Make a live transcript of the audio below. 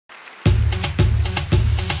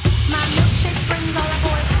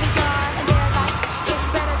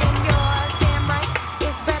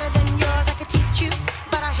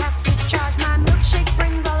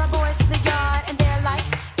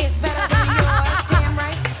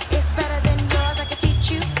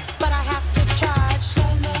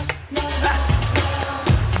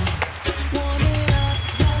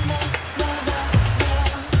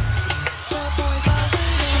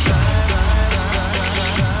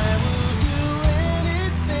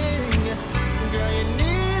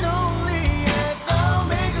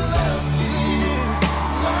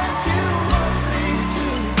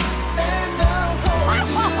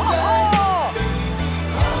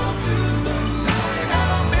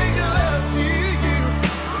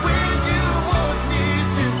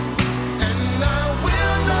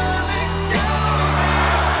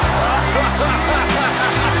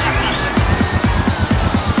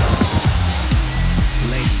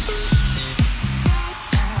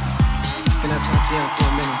down for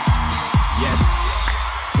a minute. Yes.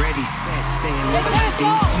 Ready, set, stand, never like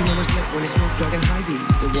beat. You know it's lit when it's Snoop Dogg and Heidi.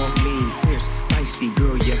 The walk mean, fierce, feisty.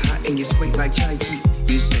 Girl, you're hot and you're sweet like chai tea.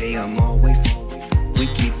 You say I'm always, we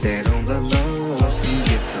keep that on the low. See,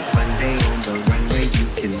 it's a fun day on the runway. You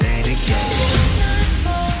can let it go.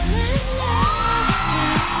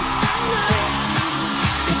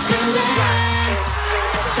 It's gonna rock.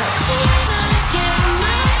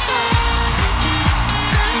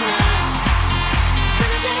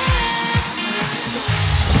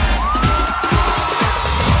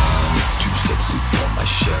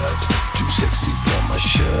 Too sexy for my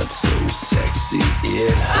shirt, so sexy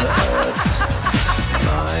it hurts.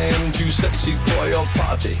 I'm too sexy for your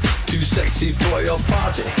party, too sexy for your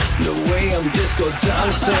party. No way I'm disco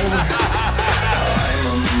dancing. I'm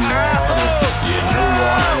a model, you know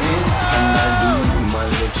what I mean. And I do my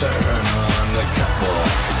little turn on the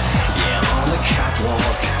catwalk. Yeah, on the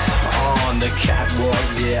catwalk, on the catwalk.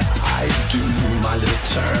 Yeah, I do my little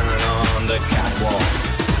turn on the catwalk.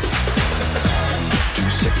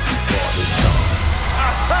 Sexy for the song.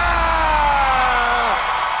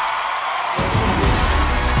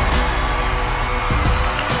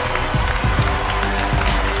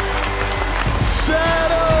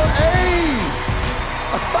 Shadow Ace!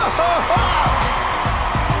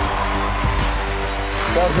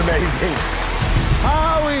 That was amazing.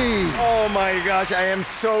 Howie! Oh my gosh, I am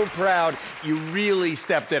so proud. You really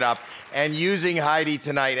stepped it up. And using Heidi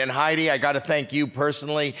tonight. And Heidi, I gotta thank you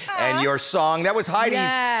personally and your song. That was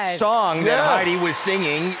Heidi's song that Heidi was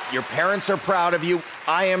singing. Your parents are proud of you.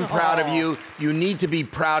 I am proud of you. You need to be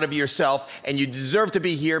proud of yourself. And you deserve to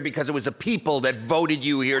be here because it was the people that voted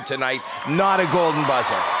you here tonight, not a golden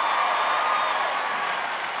buzzer.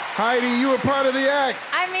 Heidi, you were part of the act.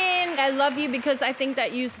 I mean, I love you because I think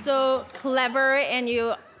that you're so clever and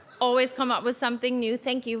you always come up with something new.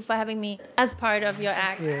 Thank you for having me as part of your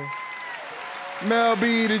act. Yeah. Mel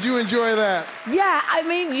B, did you enjoy that? Yeah, I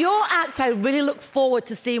mean, your act, I really look forward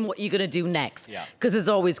to seeing what you're going to do next. Yeah. Because there's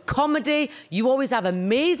always comedy, you always have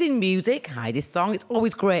amazing music. Heidi's song, it's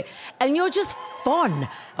always great. And you're just fun.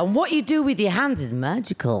 And what you do with your hands is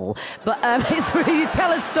magical. But it's really, you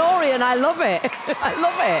tell a story and I love it. I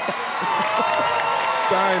love it.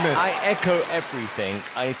 Simon. I echo everything.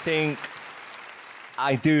 I think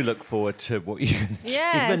I do look forward to what you're going to do,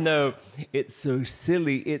 even though it's so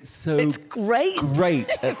silly, it's great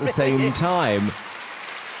at the same time.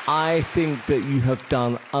 I think that you have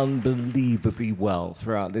done unbelievably well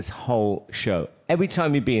throughout this whole show. Every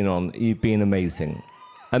time you've been on, you've been amazing.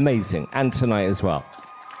 Amazing. And tonight as well.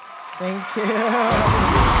 Thank you.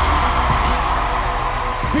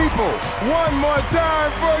 People, one more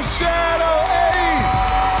time for Shadow A.